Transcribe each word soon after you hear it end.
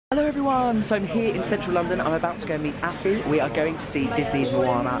everyone, so I'm here in central London. I'm about to go meet Afi. We are going to see Disney's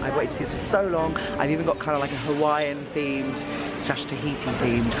Moana. I've waited to see this for so long. I've even got kind of like a Hawaiian themed / Tahiti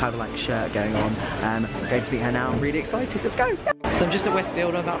themed kind of like shirt going on. I'm going to meet her now. I'm really excited. Let's go. So I'm just at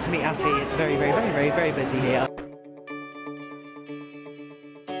Westfield. I'm about to meet Afi. It's very, very, very, very, very busy here.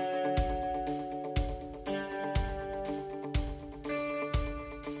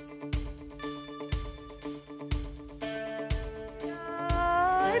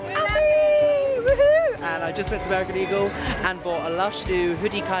 And I just went to American Eagle and bought a lush new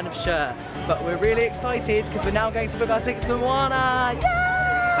hoodie kind of shirt. But we're really excited because we're now going to book our tickets for Moana. Yay!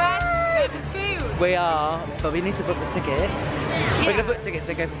 First, we go for food. We are, but we need to book the tickets. Yeah. We're going to book tickets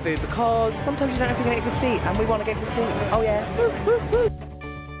and go for food because sometimes you don't know if you're going to get a good seat and we want to get a good seat. Oh yeah. Woo, woo, woo.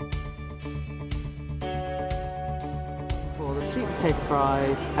 For the sweet potato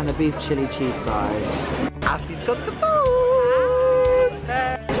fries and the beef chili cheese fries. Afi's got the food.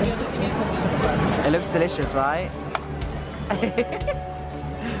 It looks delicious, right?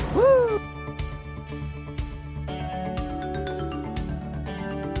 Woo!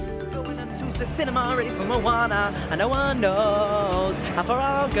 Going into the cinema, ready for Moana, and no one knows how far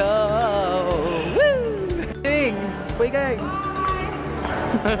I'll go. Woo! Ding! Where you going?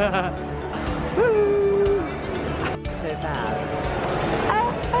 Woo! So bad.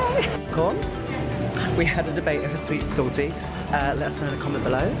 Corn? We had a debate over sweet and salty. Let us know in the comment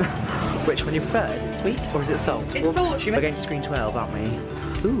below which one you prefer. Is it sweet or is it salt? It's salt. We're going to screen 12, aren't we?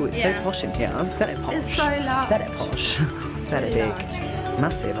 Ooh, it's so posh in here. It's very posh. It's so large. Very posh. It's very big. Large. It's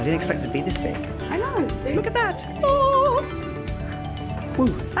massive. I didn't expect it to be this big. I know. Look at that. Oh. Woo.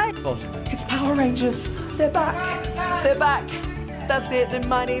 Hey. God. It's Power Rangers. They're back. They're back. That's it. The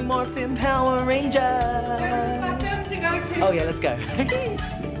Mighty Morphin Power Rangers. Got them to go to. Oh yeah, let's go.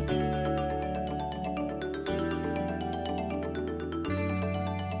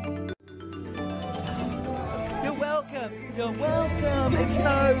 You're welcome. It's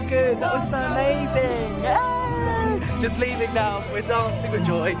so good. That was so amazing. Yay! Just leaving now. We're dancing with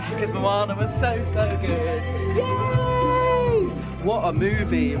joy because Moana was so good. Yay! What a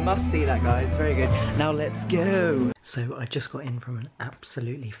movie. You must see that, guys. Very good. Now let's go. So I just got in from an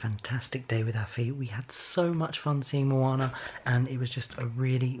absolutely fantastic day with Afi. We had so much fun seeing Moana and it was just a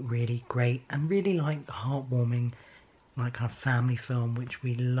really, really great and really like heartwarming like kind of family film which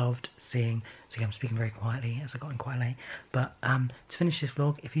we loved seeing. So again, I'm speaking very quietly as I got in quite late, but to finish this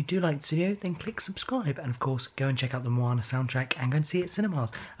vlog, if you do like this video then click subscribe and of course go and check out the Moana soundtrack and go and see it at cinemas.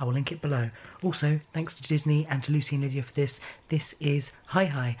 I will link it below. Also thanks to Disney and to Lucy and Lydia for this. This is Hi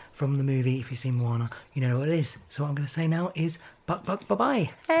Hi from the movie. If you've seen Moana you know what it is. So what I'm going to say now is buck buck bye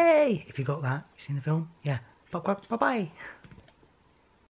bye. Hey, if you got that, you seen the film? Yeah, buck buck bye bye.